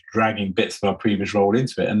 we're dragging bits of our previous role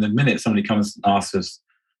into it. And the minute somebody comes and asks us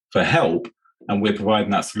for help and we're providing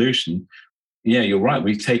that solution, yeah, you're right.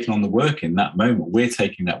 We've taken on the work in that moment. We're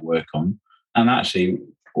taking that work on. And actually,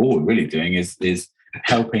 all we're really doing is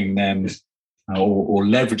helping them or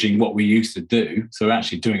leveraging what we used to do. So we're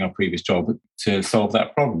actually doing our previous job to solve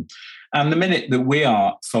that problem. And the minute that we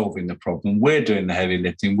are solving the problem, we're doing the heavy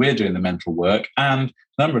lifting, we're doing the mental work, and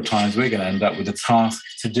a number of times we're going to end up with a task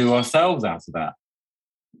to do ourselves out of that.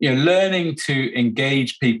 Learning to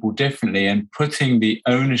engage people differently and putting the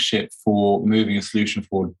ownership for moving a solution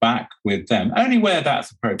forward back with them, only where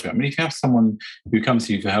that's appropriate. I mean, if you have someone who comes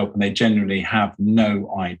to you for help and they genuinely have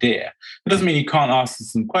no idea, it doesn't mean you can't ask them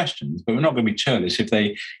some questions, but we're not going to be churlish. If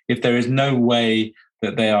there is no way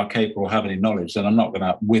that they are capable of having any knowledge, then I'm not going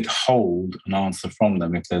to withhold an answer from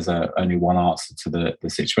them if there's only one answer to the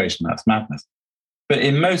situation. That's madness. But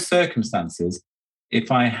in most circumstances,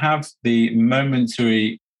 if I have the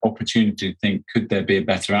momentary opportunity to think, could there be a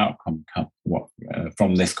better outcome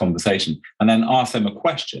from this conversation, and then ask them a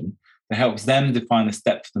question that helps them define a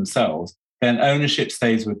step for themselves, then ownership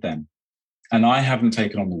stays with them. And I haven't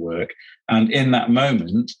taken on the work. And in that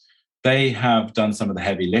moment, they have done some of the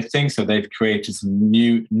heavy lifting. So they've created some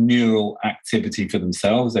new neural activity for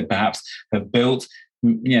themselves. They perhaps have built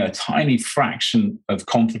a tiny fraction of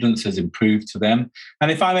confidence has improved to them. And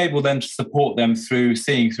if I'm able then to support them through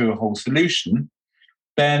seeing through a whole solution,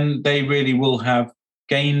 then they really will have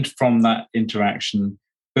gained from that interaction,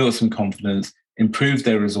 built some confidence, improved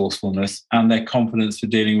their resourcefulness and their confidence for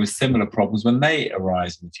dealing with similar problems when they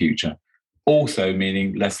arise in the future. Also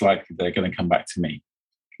meaning less likely they're going to come back to me.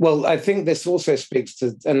 Well, I think this also speaks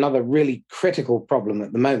to another really critical problem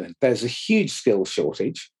at the moment. There's a huge skills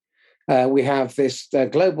shortage. We have this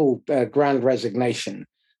global grand resignation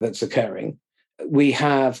that's occurring. We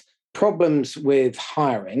have problems with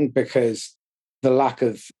hiring because the lack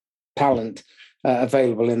of talent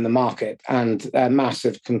available in the market and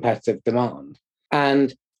massive competitive demand.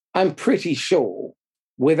 And I'm pretty sure,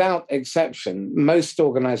 without exception, most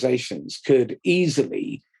organizations could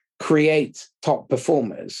easily create top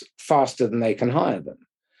performers faster than they can hire them.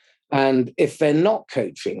 And if they're not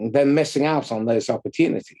coaching, they're missing out on those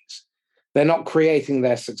opportunities. They're not creating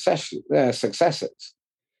their successors.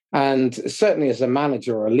 And certainly as a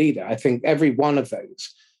manager or a leader, I think every one of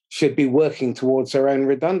those should be working towards their own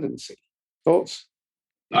redundancy. Thoughts?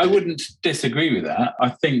 I wouldn't disagree with that. I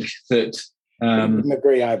think that... I wouldn't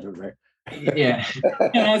agree either. Yeah.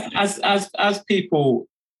 As people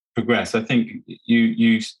progress, I think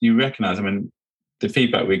you recognise, I mean, the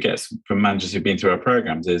feedback we get from managers who've been through our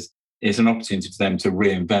programs is an opportunity for them to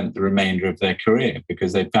reinvent the remainder of their career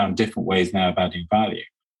because they've found different ways now of adding value.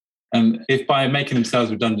 And if by making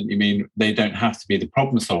themselves redundant, you mean they don't have to be the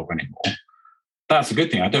problem solver anymore, that's a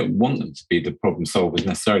good thing. I don't want them to be the problem solvers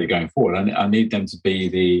necessarily going forward. I need them to be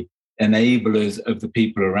the enablers of the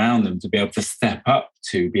people around them to be able to step up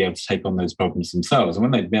to be able to take on those problems themselves. And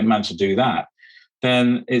when they manage to do that,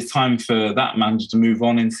 then it's time for that manager to move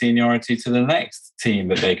on in seniority to the next team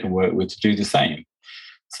that they can work with to do the same.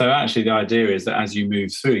 So actually the idea is that as you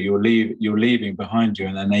move through, you're leaving behind you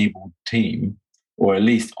an enabled team, or at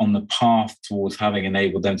least on the path towards having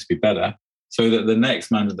enabled them to be better, so that the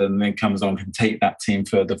next manager that then comes on can take that team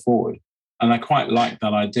further forward. And I quite like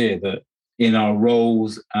that idea that in our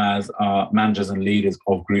roles as our managers and leaders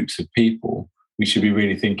of groups of people, we should be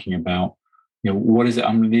really thinking about, what is it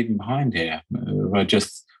I'm leaving behind here? Have I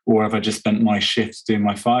just spent my shifts doing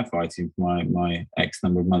my firefighting for my X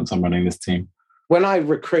number of months I'm running this team? When I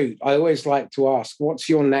recruit, I always like to ask, what's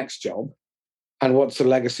your next job? And what's the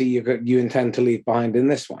legacy you intend to leave behind in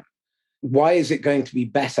this one? Why is it going to be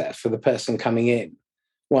better for the person coming in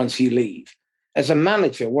once you leave? As a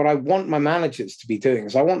manager, what I want my managers to be doing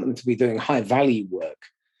is I want them to be doing high value work.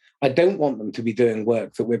 I don't want them to be doing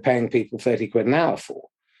work that we're paying people 30 quid an hour for.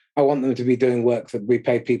 I want them to be doing work that we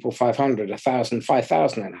pay people 500, 1,000,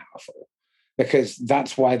 5,000 an hour for, because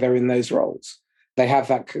that's why they're in those roles. They have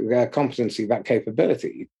that competency, that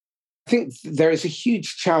capability. I think there is a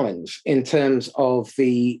huge challenge in terms of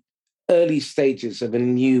the early stages of a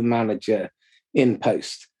new manager in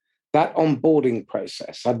post. That onboarding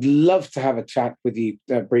process. I'd love to have a chat with you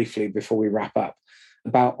briefly before we wrap up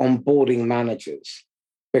about onboarding managers.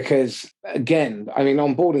 Because again, I mean,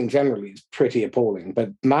 onboarding generally is pretty appalling,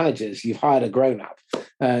 but managers, you've hired a grown-up.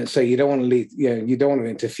 So you don't want to leave, you don't want to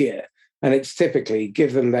interfere. And it's typically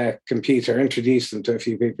give them their computer, introduce them to a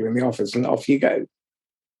few people in the office, and off you go.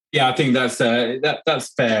 Yeah, I think that's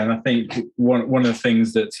fair. And I think one of the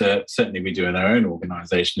things that certainly we do in our own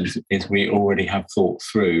organisation is we already have thought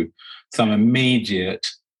through some immediate,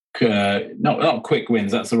 not quick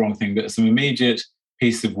wins, that's the wrong thing, but some immediate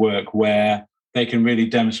piece of work where they can really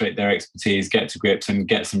demonstrate their expertise, get to grips and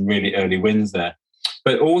get some really early wins there.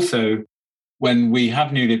 But also when we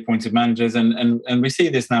have newly appointed managers, and we see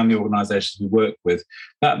this now in the organisations we work with,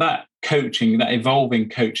 that coaching, that evolving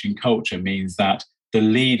coaching culture means that the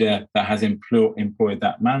leader that has employed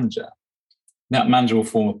that manager will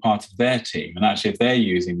form a part of their team. And actually, if they're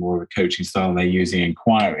using more of a coaching style and they're using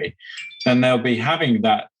inquiry, then they'll be having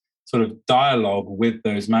that sort of dialogue with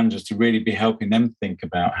those managers to really be helping them think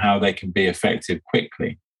about how they can be effective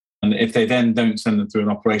quickly. And if they then don't send them through an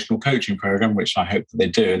operational coaching program, which I hope that they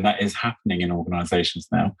do, and that is happening in organizations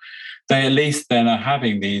now, they at least then are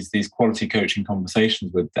having these quality coaching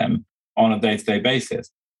conversations with them on a day-to-day basis.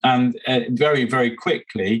 And very, very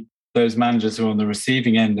quickly, those managers who are on the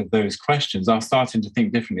receiving end of those questions are starting to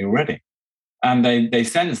think differently already. And they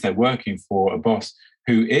sense they're working for a boss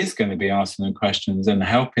who is going to be asking them questions and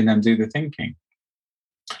helping them do the thinking.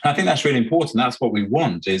 I think that's really important. That's what we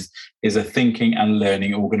want is a thinking and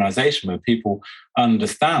learning organization where people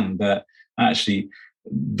understand that actually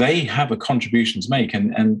they have a contribution to make.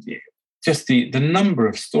 And just the number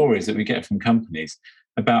of stories that we get from companies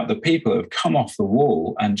about the people that have come off the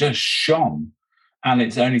wall and just shone. And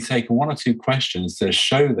it's only taken one or two questions to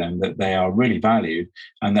show them that they are really valued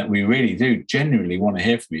and that we really do genuinely want to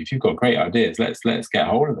hear from you. If you've got great ideas, let's get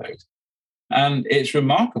hold of those. And it's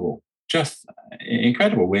remarkable, just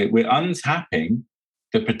incredible. We're untapping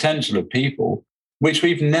the potential of people which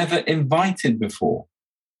we've never invited before.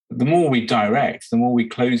 The more we direct, the more we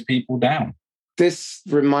close people down. This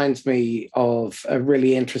reminds me of a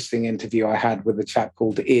really interesting interview I had with a chap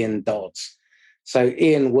called Ian Dodds. So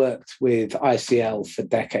Ian worked with ICL for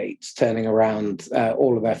decades, turning around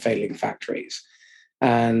all of their failing factories.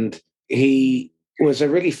 And he was a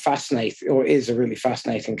really fascinating, or is a really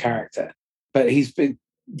fascinating character. But he's been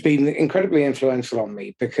incredibly influential on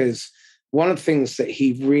me because one of the things that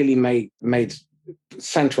he really made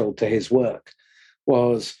central to his work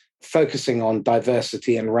was focusing on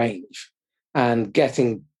diversity and range and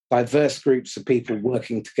getting diverse groups of people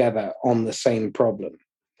working together on the same problem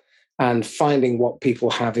and finding what people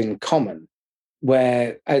have in common.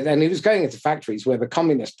 And he was going into factories where the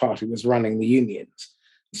Communist Party was running the unions.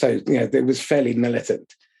 So, it was fairly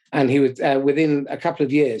militant. And he would, within a couple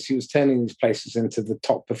of years, he was turning these places into the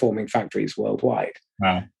top performing factories worldwide.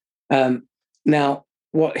 Wow. Now,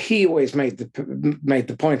 what he always made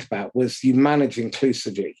the point about was you manage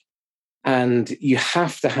inclusively. And you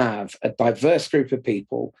have to have a diverse group of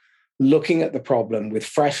people looking at the problem with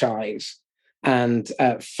fresh eyes and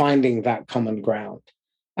finding that common ground.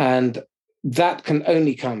 And that can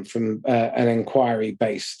only come from an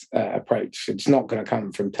inquiry-based approach. It's not going to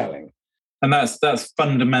come from telling. And that's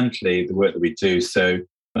fundamentally the work that we do. So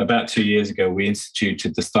about 2 years ago, we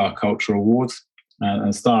instituted the STAR Culture Awards.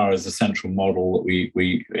 And STAR is a central model that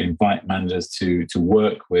we invite managers to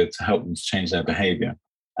work with to help them to change their behavior.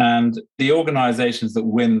 And the organizations that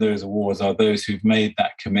win those awards are those who've made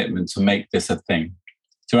that commitment to make this a thing,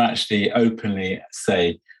 to actually openly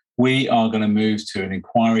say, we are going to move to an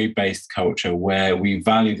inquiry-based culture where we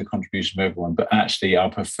value the contribution of everyone, but actually our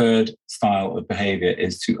preferred style of behavior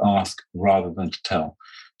is to ask rather than to tell,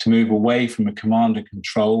 to move away from a command and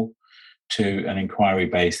control to an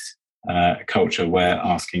inquiry-based culture where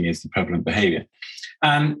asking is the prevalent behavior.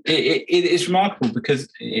 And it is remarkable because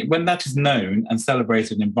when that is known and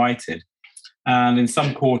celebrated and invited, and in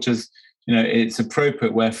some quarters, it's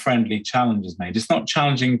appropriate where friendly challenge is made. It's not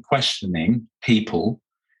challenging, questioning people.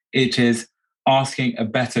 It is asking a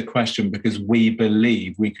better question because we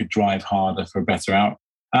believe we could drive harder for a better outcome.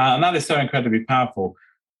 And that is so incredibly powerful.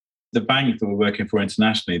 The bank that we're working for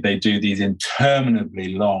internationally, they do these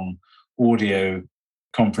interminably long audio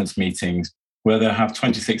conference meetings where they'll have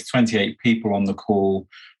 26, 28 people on the call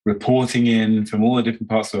reporting in from all the different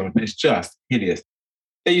parts of the world. It's just hideous.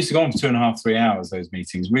 They used to go on for 2.5, 3 hours, those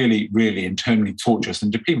meetings, really, really internally torturous.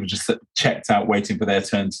 And people just checked out waiting for their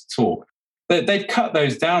turn to talk. They've cut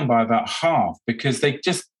those down by about half because they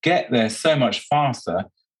just get there so much faster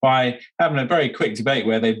by having a very quick debate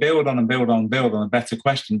where they build on a better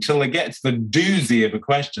question until they get to the doozy of a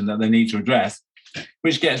question that they need to address,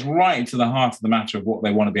 which gets right to the heart of the matter of what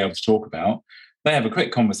they want to be able to talk about. They have a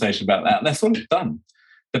quick conversation about that and they're sort of done.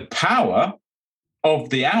 The power of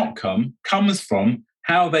the outcome comes from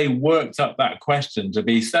how they worked up that question to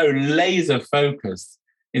be so laser focused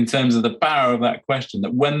in terms of the power of that question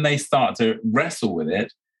that when they start to wrestle with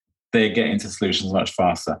it, they get into solutions much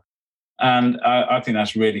faster. And I think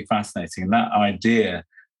that's really fascinating. And that idea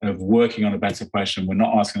of working on a better question, we're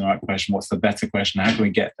not asking the right question, what's the better question, how can we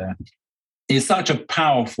get there, is such a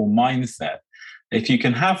powerful mindset. If you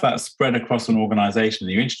can have that spread across an organization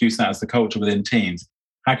and you introduce that as the culture within teams,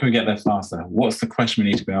 how can we get there faster? What's the question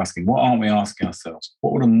we need to be asking? What aren't we asking ourselves?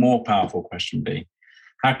 What would a more powerful question be?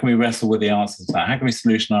 How can we wrestle with the answers to that? How can we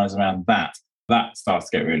solutionize around that? That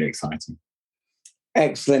starts to get really exciting.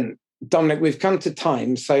 Excellent. Dominic, we've come to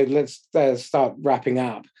time, so let's start wrapping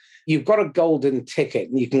up. You've got a golden ticket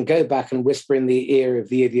and you can go back and whisper in the ear of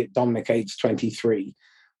the idiot Dominic, age 23.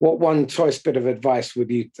 What one choice bit of advice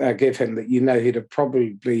would you give him that he'd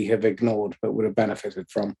probably have ignored but would have benefited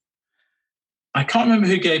from? I can't remember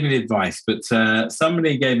who gave me the advice, but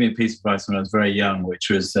somebody gave me a piece of advice when I was very young, which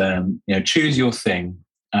was, choose your thing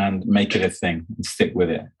and make it a thing and stick with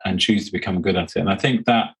it and choose to become good at it. And I think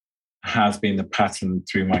that has been the pattern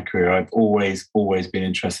through my career. I've always been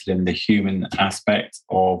interested in the human aspect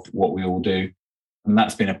of what we all do. And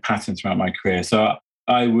that's been a pattern throughout my career. So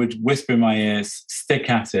I would whisper in my ears, stick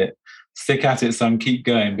at it, son, keep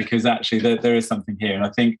going, because actually there is something here. And I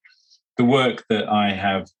think the work that I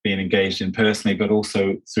have been engaged in personally, but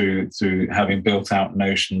also through having built out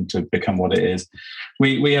Notion to become what it is,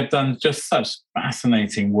 we have done just such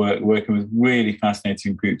fascinating work, working with really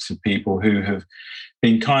fascinating groups of people who have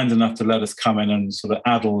been kind enough to let us come in and sort of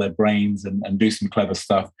addle their brains and do some clever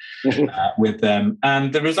stuff with them.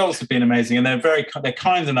 And the results have been amazing. And they're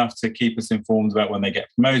kind enough to keep us informed about when they get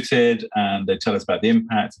promoted, and they tell us about the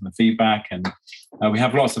impact and the feedback. And we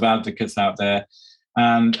have lots of advocates out there.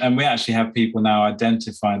 And we actually have people now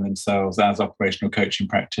identifying themselves as operational coaching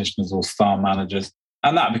practitioners or STAR managers.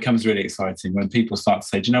 And that becomes really exciting when people start to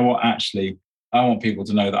say, do you know what, actually, I want people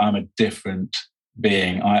to know that I'm a different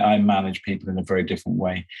being. I manage people in a very different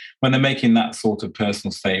way. When they're making that sort of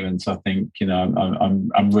personal statements, I think,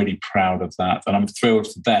 I'm really proud of that. And I'm thrilled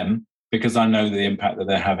for them because I know the impact that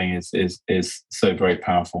they're having is so very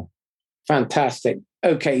powerful. Fantastic.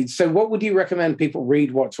 Okay, so what would you recommend people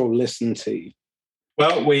read, watch, or listen to?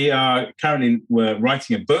 Well, we're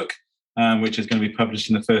writing a book, which is going to be published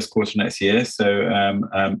in the first quarter next year. So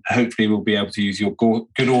hopefully we'll be able to use your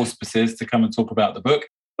good auspices to come and talk about the book.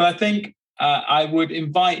 But I think I would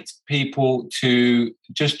invite people to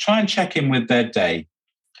just try and check in with their day.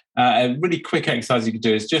 A really quick exercise you could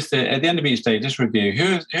do is just at the end of each day, just review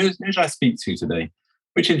who did I speak to today?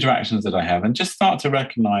 Which interactions did I have? And just start to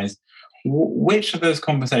recognize which of those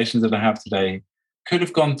conversations that I have today could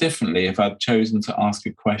have gone differently if I'd chosen to ask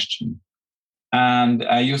a question. And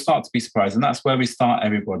you'll start to be surprised. And that's where we start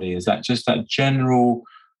everybody, is that just that general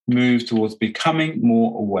move towards becoming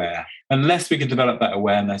more aware. Unless we can develop that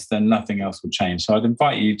awareness, then nothing else will change. So I'd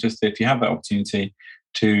invite you, just if you have that opportunity,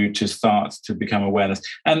 to start to become awareness.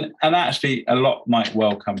 And actually, a lot might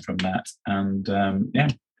well come from that. And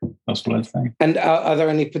that's what I'd say. And are there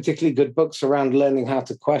any particularly good books around learning how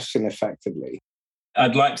to question effectively?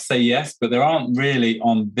 I'd like to say yes, but there aren't really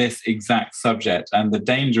on this exact subject. And the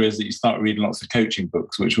danger is that you start reading lots of coaching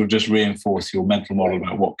books, which will just reinforce your mental model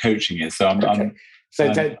about what coaching is. So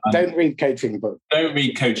don't read coaching books. Don't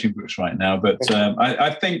read coaching books right now. But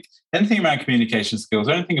I think anything around communication skills,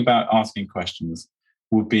 or anything about asking questions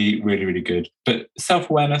would be really, really good. But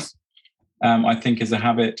self-awareness, I think, is a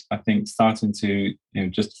habit. I think starting to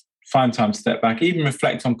just find time to step back, even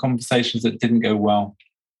reflect on conversations that didn't go well.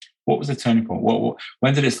 What was the turning point?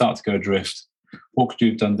 When did it start to go adrift? What could you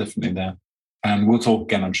have done differently there? And we'll talk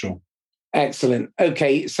again, I'm sure. Excellent.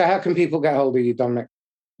 Okay, so how can people get hold of you, Dominic?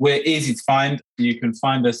 We're easy to find. You can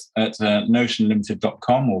find us at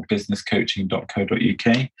notionlimited.com or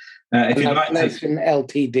businesscoaching.co.uk. If you'd like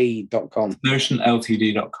notionltd.com.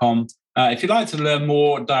 Notionltd.com. If you'd like to learn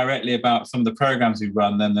more directly about some of the programs we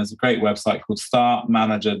run, then there's a great website called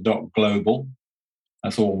starmanager.global.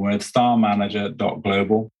 That's all word,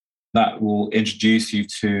 starmanager.global. That will introduce you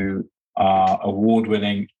to our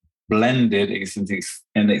award-winning blended, it's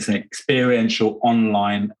an experiential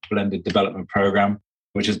online blended development program,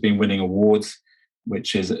 which has been winning awards,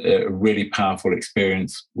 which is a really powerful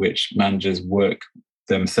experience, which managers work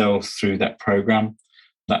themselves through that program.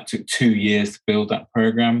 That took 2 years to build that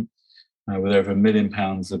program, with over £1 million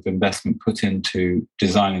of investment put into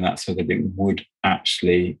designing that so that it would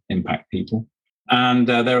actually impact people. And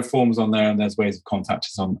there are forms on there, and there's ways of contacting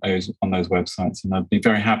us on those websites. And I'd be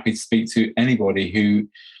very happy to speak to anybody who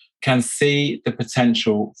can see the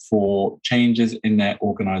potential for changes in their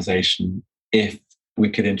organization if we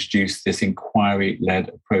could introduce this inquiry-led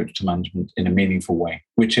approach to management in a meaningful way,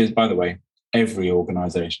 which is, by the way, every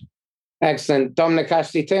organization. Excellent. Dominic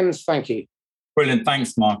Astley-Timms, thank you. Brilliant.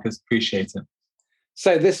 Thanks, Marcus. Appreciate it.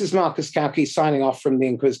 So this is Marcus Cauchi signing off from the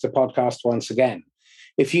Inquisitor podcast once again.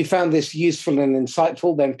 If you found this useful and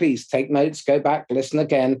insightful, then please take notes, go back, listen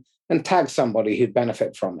again, and tag somebody who'd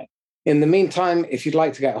benefit from it. In the meantime, if you'd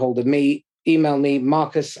like to get hold of me, email me,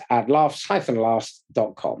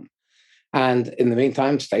 marcus@laughs-last.com. And in the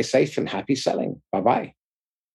meantime, stay safe and happy selling. Bye-bye.